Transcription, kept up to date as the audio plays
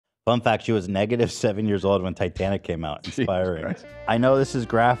Fun fact, she was -7 years old when Titanic came out. Inspiring. I know this is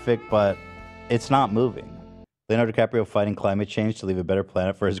graphic, but it's not moving. Leonardo DiCaprio fighting climate change to leave a better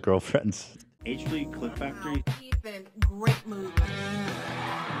planet for his girlfriends. HD Clip Factory. Great movie.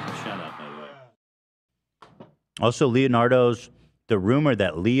 Shut up, by the way. Also, the rumor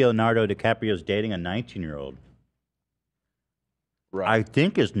that Leonardo DiCaprio is dating a 19-year-old. Right. I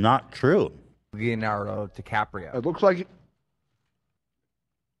think is not true. Leonardo DiCaprio. It looks like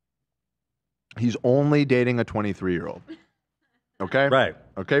he's only dating a 23-year-old. Okay? Right.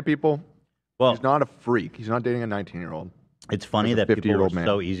 Okay, people? Well, he's not a freak. He's not dating a 19-year-old. It's funny that people are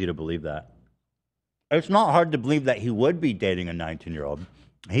so easy to believe that. It's not hard to believe that he would be dating a 19-year-old.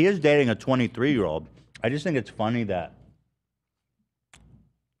 He is dating a 23-year-old. I just think it's funny that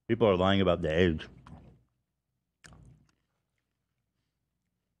people are lying about the age.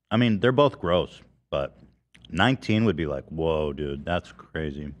 I mean, they're both gross, but 19 would be like, whoa, dude, that's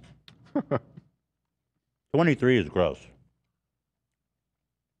crazy. 23 is gross.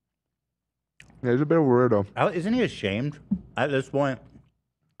 Yeah, he's a bit of a weirdo. Isn't he ashamed at this point?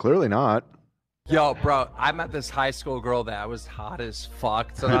 Clearly not. Yo, bro, I met this high school girl that was hot as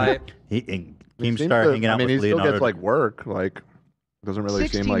fuck tonight. Keemstar hanging out with Leonardo. He still gets like work. Like, doesn't really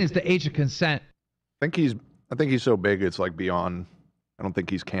seem 16 like. is the age of consent. I think he's so big. It's like beyond. I don't think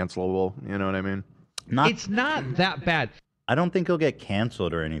he's cancelable. You know what I mean? It's not that bad. I don't think he'll get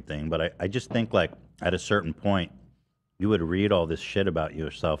canceled or anything, but I just think like at a certain point, you would read all this shit about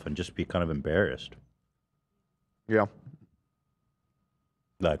yourself and just be kind of embarrassed. Yeah.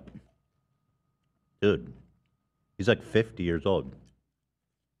 Like, dude, he's like 50 years old.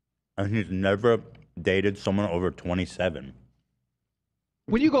 And he's never dated someone over 27.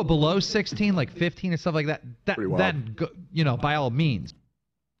 When you go below 16, like 15 and stuff like that, then, you know, by all means.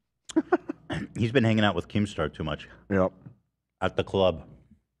 He's been hanging out with Keemstar too much. Yep. At the club.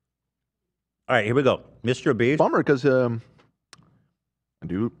 All right, here we go. Mr. Beast. Bummer, because I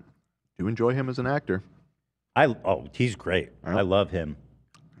do enjoy him as an actor. He's great. Yep. I love him.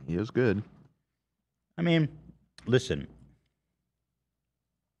 He is good. I mean, listen.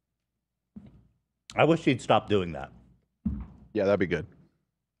 I wish he'd stop doing that. Yeah, that'd be good.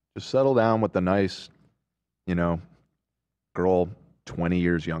 Just settle down with the nice, you know, girl 20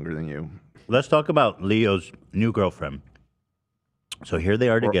 years younger than you. Let's talk about Leo's new girlfriend. So here they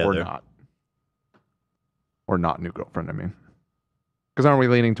are together. Or not. Or not new girlfriend, I mean. Because aren't we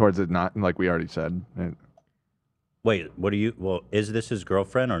leaning towards it not, like we already said? Wait, is this his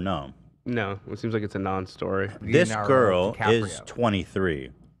girlfriend or no? No, it seems like it's a non-story. This girl is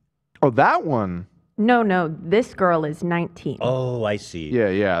 23. Oh, that one. No, this girl is 19. Oh, I see.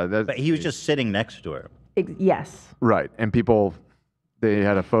 Yeah. But he was just sitting next to her. Yes. Right, and they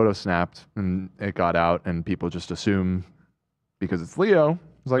had a photo snapped, and it got out, and people just assume because it's Leo.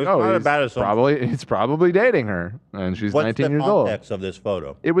 It's like, he's probably dating her, and she's 19 years old. What's the context of this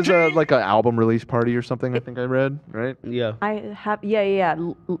photo? It was like an album release party or something. I think I read, right? Yeah.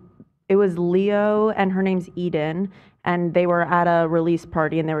 Yeah. It was Leo and her name's Eden, and they were at a release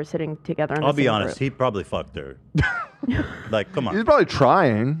party and they were sitting together. I'll be honest, he probably fucked her. Like, come on. He's probably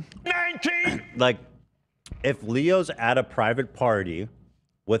trying. 19. Like, if Leo's at a private party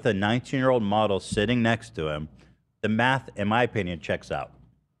with a 19-year-old model sitting next to him, the math, in my opinion, checks out.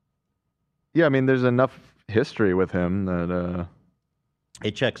 Yeah, I mean, there's enough history with him that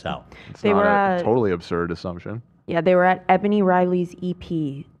it checks out. It's not a totally absurd assumption. Yeah, they were at Ebony Riley's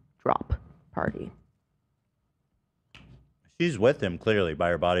EP drop party. She's with him, clearly, by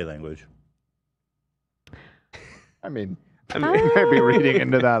her body language. I mean, you might be reading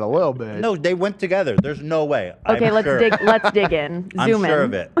into that a little bit. No, they went together. There's no way. Okay, let's dig in. Zoom I'm sure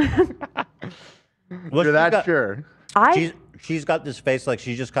in. of it. You're that sure? She's got this face like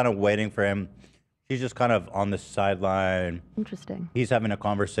she's just kind of waiting for him. She's just kind of on the sideline. Interesting. He's having a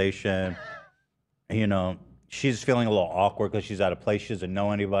conversation. You know, she's feeling a little awkward because she's at a place she doesn't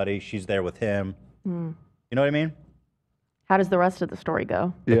know anybody. She's there with him. You know what I mean? How does the rest of the story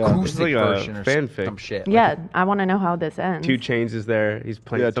go? Yeah, it's like a fanfic. Some shit. Yeah, I want to know how this ends. 2 Chainz is there. He's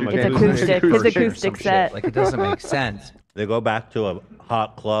playing some It's acoustic. His acoustic set. Like, it doesn't make sense. They go back to a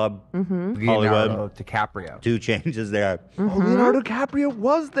hot club. Mm-hmm. Hollywood. Leonardo DiCaprio. 2 Chainz is there. Oh, Leonardo DiCaprio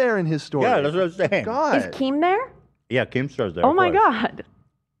was there in his story. Yeah, that's what I'm saying. God. Is Keem there? Yeah, Keemstar's there. Oh my God.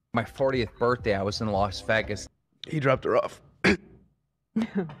 My 40th birthday, I was in Las Vegas. He dropped her off.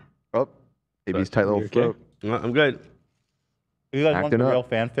 Oh, AB's tight little throat. No, I'm good. You guys want the real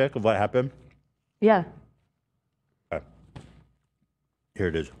fanfic of what happened? Yeah. Okay. Here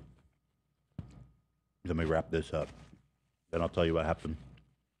it is. Let me wrap this up. Then I'll tell you what happened.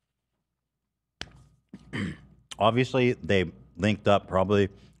 Obviously, they linked up probably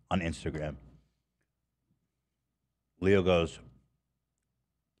on Instagram. Leo goes,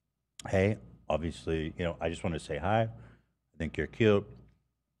 hey, obviously, I just want to say hi. I think you're cute.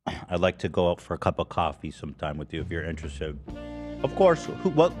 I'd like to go out for a cup of coffee sometime with you if you're interested. Of course,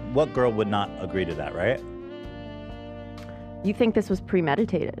 what girl would not agree to that, right? You think this was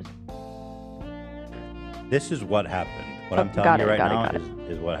premeditated? This is what happened. What I'm telling you right now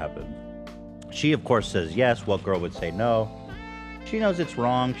is what happened. She, of course, says yes. What girl would say no? She knows it's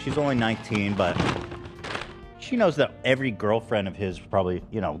wrong. She's only 19, but she knows that every girlfriend of his probably,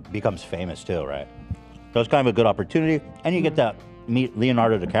 becomes famous too, right? So it's kind of a good opportunity. And you get to meet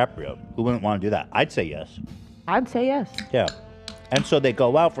Leonardo DiCaprio. Who wouldn't want to do that? I'd say yes. I'd say yes. Yeah. And so they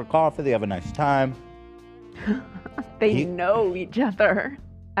go out for coffee. They have a nice time. They know each other.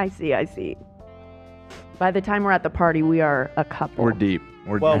 I see. By the time we're at the party, we are a couple. We're deep.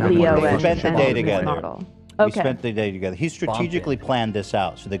 We Leo spent the day together. Model. We spent the day together. He strategically planned this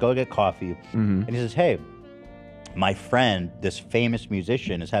out. So they go get coffee, and he says, hey, my friend, this famous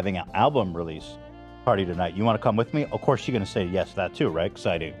musician, is having an album release party tonight. You want to come with me? Of course, she's going to say yes to that too, right?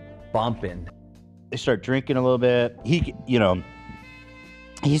 Exciting. Bumping. They start drinking a little bit. He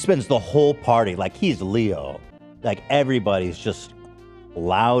spends the whole party like he's Leo. Like everybody's just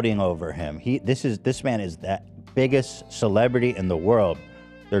lauding over him. This man is that biggest celebrity in the world.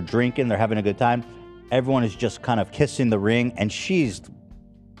 They're drinking, they're having a good time. Everyone is just kind of kissing the ring, and she's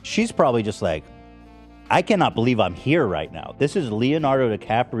probably just like, I cannot believe I'm here right now. This is Leonardo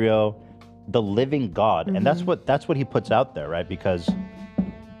DiCaprio, the living god. And that's what he puts out there, right? Because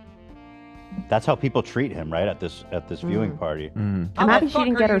that's how people treat him, right? At this viewing party. I'm happy she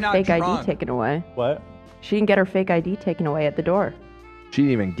didn't get her fake ID taken away. What? She didn't get her fake ID taken away at the door. She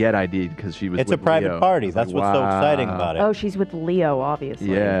didn't even get ID'd because she was It's with a private Leo. party. That's what's so exciting about it. Oh, she's with Leo,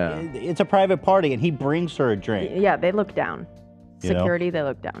 obviously. Yeah. It's a private party, and he brings her a drink. Yeah, they look down. Security, they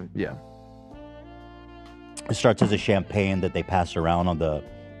look down. Yeah. It starts as a champagne that they pass around on the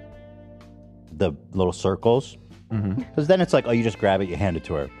little circles. Because then it's like, oh, you just grab it, you hand it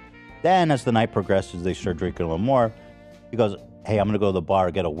to her. Then as the night progresses, they start drinking a little more. He goes, hey, I'm going to go to the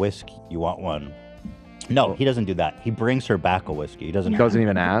bar, get a whiskey. You want one? No, he doesn't do that. He brings her back a whiskey. He doesn't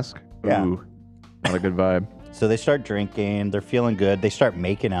even ask? Yeah. Ooh, not a good vibe. So they start drinking. They're feeling good. They start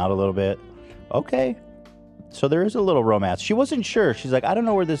making out a little bit. Okay. So there is a little romance. She wasn't sure. She's like, I don't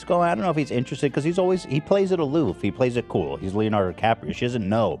know where this is going. I don't know if he's interested because he plays it aloof. He plays it cool. He's Leonardo DiCaprio. She doesn't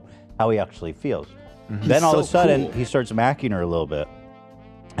know how he actually feels. Then all of a sudden, he starts macking her a little bit.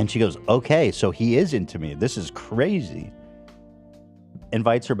 And she goes, okay, so he is into me. This is crazy.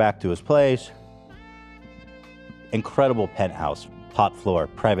 Invites her back to his place. Incredible penthouse, top floor,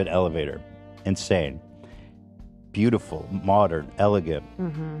 private elevator. Insane. Beautiful, modern, elegant.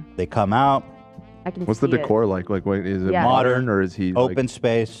 They come out. I can What's the decor like? Like, wait, is it modern or is he open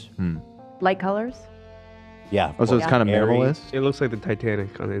space? Light colors? Yeah. Oh, so it's kind of minimalist? It looks like the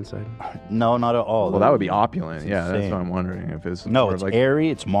Titanic on the inside. No, not at all. Well, that would be opulent. It's Yeah, that's insane. what I'm wondering. If it's No, more it's like, airy,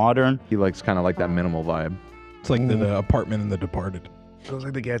 it's modern. he likes kind of like that minimal vibe. It's like the apartment in The Departed. It looks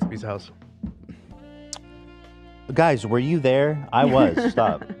like the Gatsby's house. Guys, were you there? I was.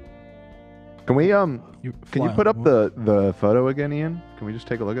 Stop. Can we can you put up fly the photo again, Ian? Can we just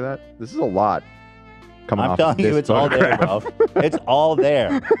take a look at that? This is a lot coming I'm off telling of you, this it's all there, photograph. bro. It's all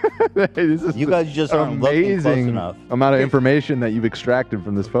there. This is You guys just aren't looking close amazing enough. amount of information that you've extracted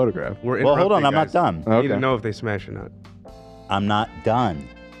from this photograph. Well, hold on, I'm not done. I need to Okay. know if they smash or not. I'm not done.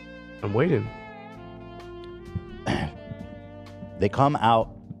 I'm waiting. They come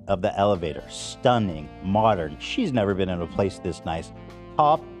out of the elevator, stunning, modern. She's never been in a place this nice.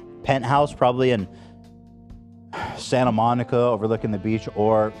 Top penthouse, probably in Santa Monica, overlooking the beach,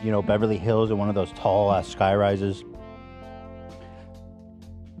 or Beverly Hills in one of those tall sky rises.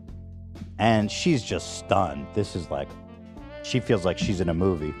 And she's just stunned. This is like, she feels like she's in a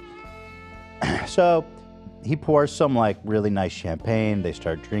movie. So he pours some like really nice champagne. They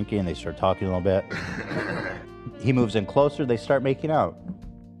start drinking. They start talking a little bit. He moves in closer. They start making out.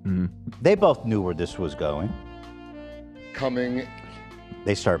 They both knew where this was going.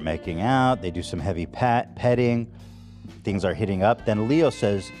 They start making out. They do some heavy petting. Things are hitting up. Then Leo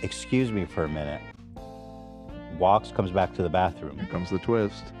says, excuse me for a minute. Walks, comes back to the bathroom. Here comes the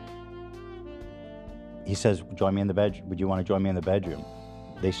twist. He says, join me in the bedroom. Would you want to join me in the bedroom?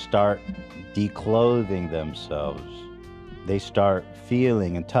 They start declothing themselves. They start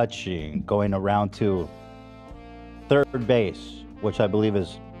feeling and touching, going around to third base, which I believe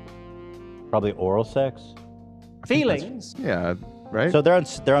is probably oral sex. Feelings. Yeah, right? So they're on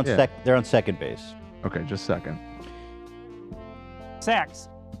second base. Okay, just second. Sex.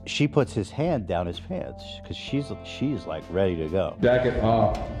 She puts his hand down his pants because she's like ready to go. Jacket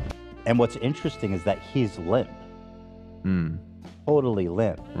off. And what's interesting is that he's limp. Totally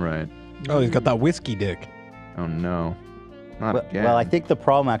limp. Right. Oh, he's got that whiskey dick. Oh, no. Not again. Well, I think the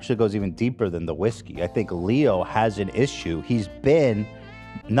problem actually goes even deeper than the whiskey. I think Leo has an issue.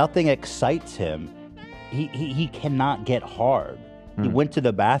 Nothing excites him. He cannot get hard. He went to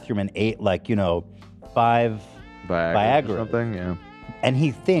the bathroom and ate 5 Viagra or something, yeah. And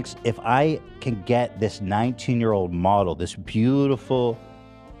he thinks, if I can get this 19-year-old model, this beautiful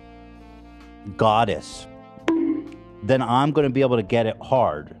goddess, then I'm going to be able to get it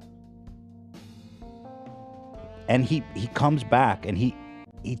hard. And he comes back, and he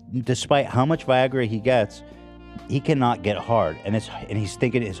despite how much Viagra he gets, he cannot get hard. And he's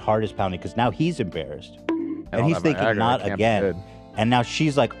thinking his heart is pounding because now he's embarrassed. And he's thinking, Viagra, not again. And now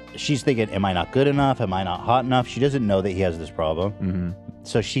she's thinking, am I not good enough? Am I not hot enough? She doesn't know that he has this problem.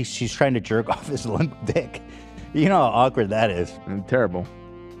 So she's trying to jerk off his limp dick. You know how awkward that is. Terrible.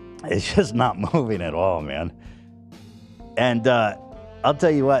 It's just not moving at all, man. And I'll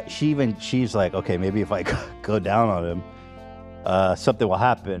tell you what, she's like, okay, maybe if I go down on him, something will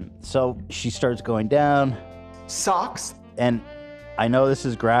happen. So she starts going down. Socks. And I know this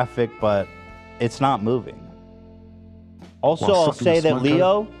is graphic, but it's not moving. Also, I'll say that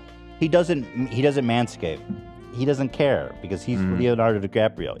Leo, he doesn't manscape. He doesn't care because he's Leonardo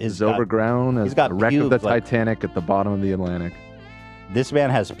DiCaprio. He's overgrown as the wreck of the Titanic at the bottom of the Atlantic. This man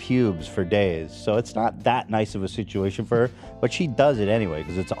has pubes for days, so it's not that nice of a situation for her, but she does it anyway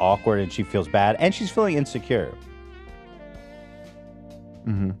because it's awkward and she feels bad and she's feeling insecure.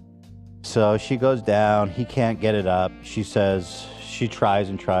 So she goes down. He can't get it up. She says, she tries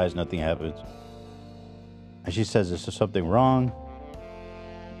and tries, nothing happens. And she says, is there something wrong?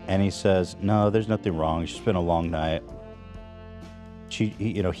 And he says, no, there's nothing wrong. It's just been a long night.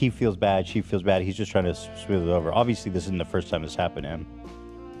 He feels bad. She feels bad. He's just trying to smooth it over. Obviously, this isn't the first time this happened to him.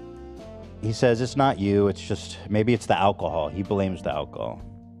 He says, it's not you. It's just, maybe it's the alcohol. He blames the alcohol.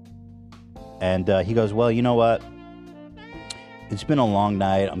 And he goes, well, you know what? It's been a long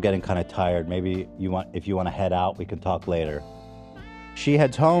night. I'm getting kind of tired. Maybe if you want to head out, we can talk later. She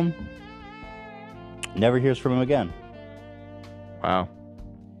heads home. Never hears from him again. Wow.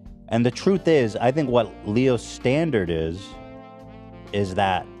 And the truth is, I think what Leo's standard is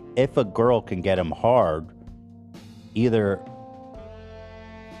that if a girl can get him hard, either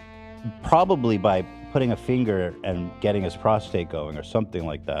probably by putting a finger and getting his prostate going or something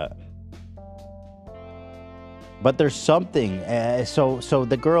like that. But there's something, so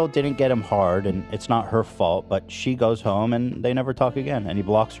the girl didn't get him hard, and it's not her fault, but she goes home and they never talk again, and he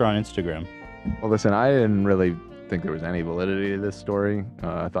blocks her on Instagram. Well, listen, I didn't really think there was any validity to this story.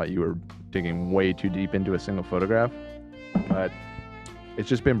 I thought you were digging way too deep into a single photograph, but it's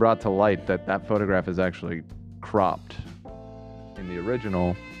just been brought to light that photograph is actually cropped. In the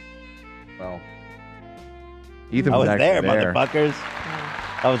original, well, Ethan was there, actually there. Motherfuckers.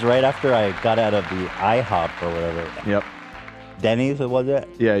 That was right after I got out of the IHOP or whatever. Yep. Denny's, was it?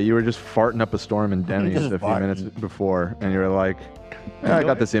 Yeah, you were just farting up a storm in Denny's a few minutes before, and you were like, I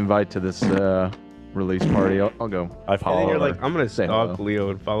got this invite to this release party. I'll go. And then you're like, I'm going to stalk Leo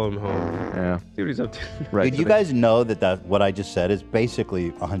and follow him home. Yeah. See what he's up to. Right. Did you guys know that what I just said is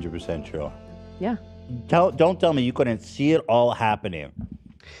basically 100% true? Yeah. Don't tell me you couldn't see it all happening.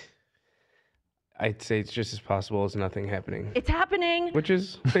 I'd say it's just as possible as nothing happening. It's happening. Which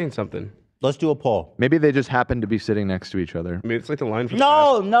is saying something. Let's do a poll. Maybe they just happened to be sitting next to each other. I mean, it's like the line for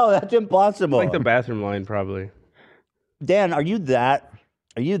No, that's impossible. It's like the bathroom line, probably. Dan, are you that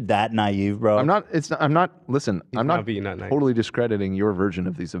naive, bro? I'm not. Listen, I'm not naive. Totally discrediting your version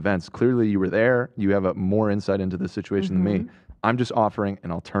of these events. Clearly, you were there. You have more insight into the situation than me. I'm just offering an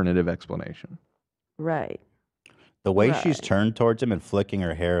alternative explanation. Right. The way she's turned towards him and flicking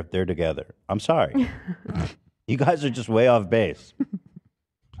her hair, they're together. I'm sorry. You guys are just way off base.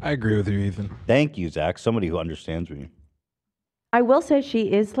 I agree with you, Ethan. Thank you, Zach. Somebody who understands me. I will say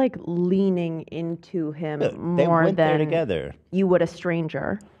she is like leaning into him more went there than together. You would a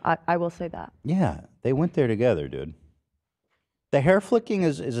stranger. I will say that. Yeah, they went there together, dude. The hair flicking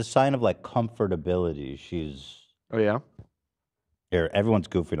is a sign of like comfortability. Oh yeah. Here, everyone's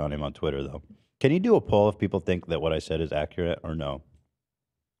goofing on him on Twitter though. Can you do a poll if people think that what I said is accurate or no?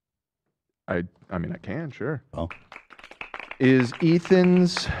 I mean, I can, sure. Oh. Is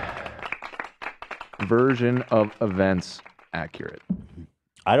Ethan's version of events accurate?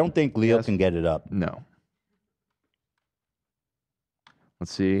 I don't think Leo can get it up. No.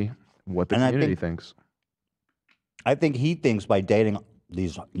 Let's see what the community thinks. I think he thinks by dating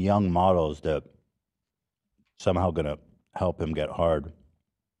these young models that somehow going to help him get hard.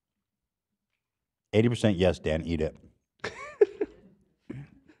 80% yes, Dan, eat it.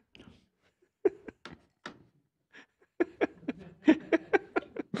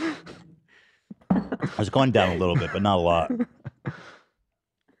 It's going down a little bit, but not a lot.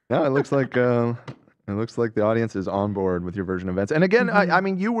 No, it looks like the audience is on board with your version of events. And again, I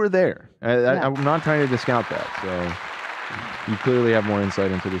mean, you were there. I'm not trying to discount that. So you clearly have more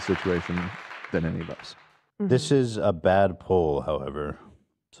insight into the situation than any of us. This is a bad poll, however.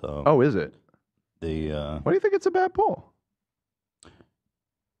 So. Oh, is it? Why do you think it's a bad poll?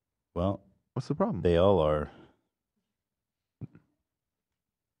 Well, what's the problem? They all are.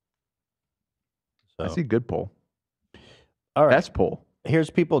 So. I see good poll. All right. Best poll. Here's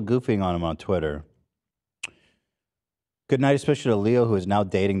people goofing on him on Twitter. Good night, especially to Leo, who is now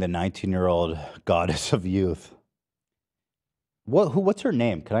dating the 19-year-old goddess of youth. What's her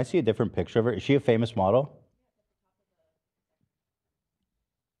name? Can I see a different picture of her? Is she a famous model?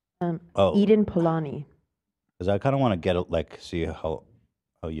 Eden Polani. Because I kind of want to get see how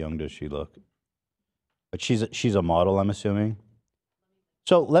young does she look. But she's a model, I'm assuming.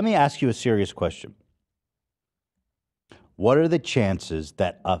 So let me ask you a serious question. What are the chances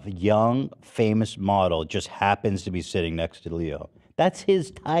that a young, famous model just happens to be sitting next to Leo? That's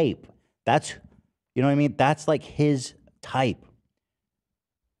his type. You know what I mean? That's like his type.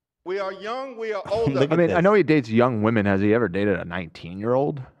 We are young, we are older. I mean, I know he dates young women. Has he ever dated a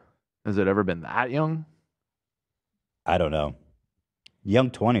 19-year-old? Has it ever been that young? I don't know.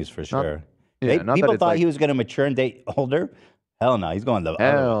 Young 20s for sure. Not people thought like, he was going to mature and date older. Hell no, he's going the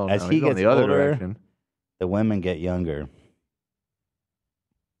hell other. As no, he he's going gets the other older, direction. The women get younger.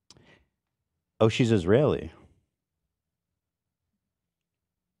 Oh, she's Israeli.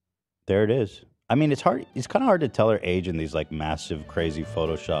 There it is. I mean, it's hard. It's kind of hard to tell her age in these like massive, crazy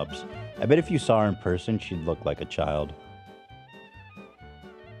photoshops. I bet if you saw her in person, she'd look like a child.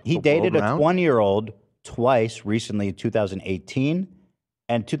 He dated a 20-year-old twice recently in 2018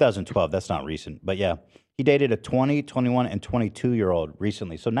 and 2012. That's not recent, but yeah. He dated a 20, 21, and 22-year-old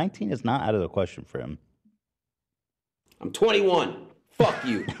recently. So 19 is not out of the question for him. I'm 21. Fuck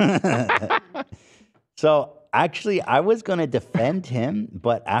you. So actually, I was going to defend him,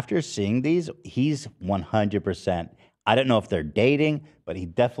 but after seeing these, he's 100%. I don't know if they're dating, but he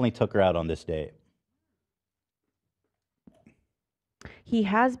definitely took her out on this date. He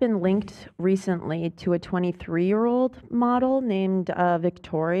has been linked recently to a 23-year-old model named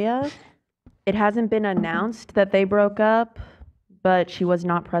Victoria. It hasn't been announced that they broke up, but she was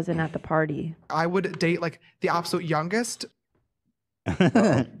not present at the party. I would date like the absolute youngest.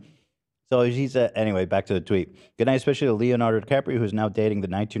 So she's anyway, back to the tweet. Good night, especially to Leonardo DiCaprio, who's now dating the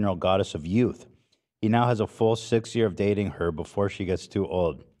 19-year-old goddess of youth. He now has a full 6 year of dating her before she gets too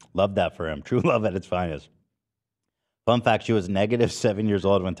old. Love that for him. True love at its finest. Fun fact, she was negative 7 years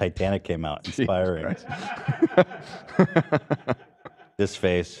old when Titanic came out. Inspiring. This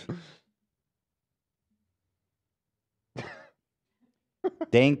face.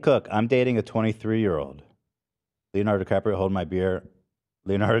 Dane Cook, I'm dating a 23-year-old. Leonardo DiCaprio, hold my beer.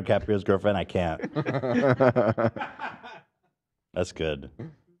 Leonardo DiCaprio's girlfriend, I can't. That's good.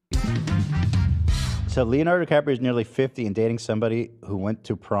 So Leonardo DiCaprio is nearly 50 and dating somebody who went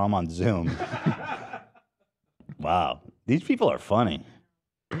to prom on Zoom. Wow. These people are funny.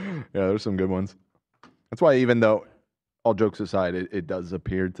 Yeah, there's some good ones. That's why, even though, all jokes aside, it does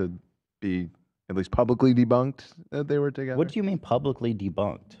appear to be at least publicly debunked that they were together. What do you mean publicly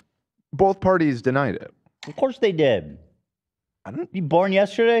debunked? Both parties denied it. Of course they did. You born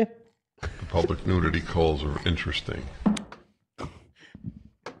yesterday? The public nudity calls are interesting.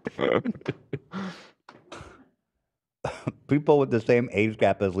 People with the same age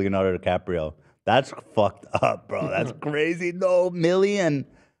gap as Leonardo DiCaprio. That's fucked up, bro. That's crazy. No, Million,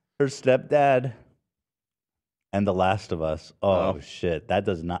 her stepdad, and The Last of Us. Oh, shit.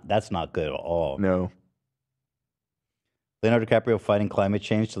 That's not good at all. No. Leonardo DiCaprio fighting climate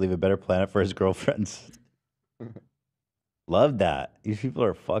change to leave a better planet for his girlfriends. Love that. These people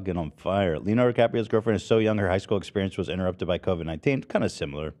are fucking on fire. Leonardo DiCaprio's girlfriend is so young, her high school experience was interrupted by COVID-19. Kind of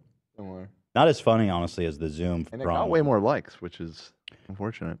similar. Not as funny, honestly, as the Zoom. And it got way more likes, which is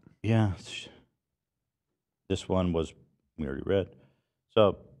unfortunate. Yeah. This one was, we already read.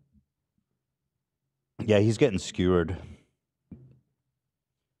 So, yeah, he's getting skewered.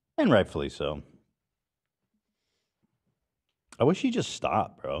 And rightfully so. I wish he just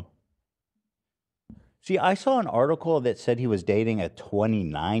stopped, bro. See, I saw an article that said he was dating a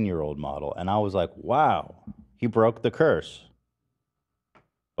 29-year-old model, and I was like, wow, he broke the curse.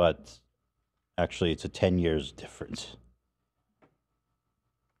 But actually, it's a 10 years difference.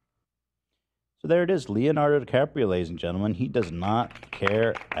 So there it is, Leonardo DiCaprio, ladies and gentlemen. He does not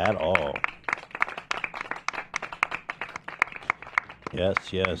care at all.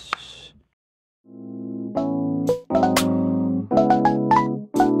 Yes, yes.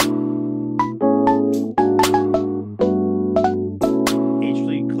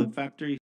 after he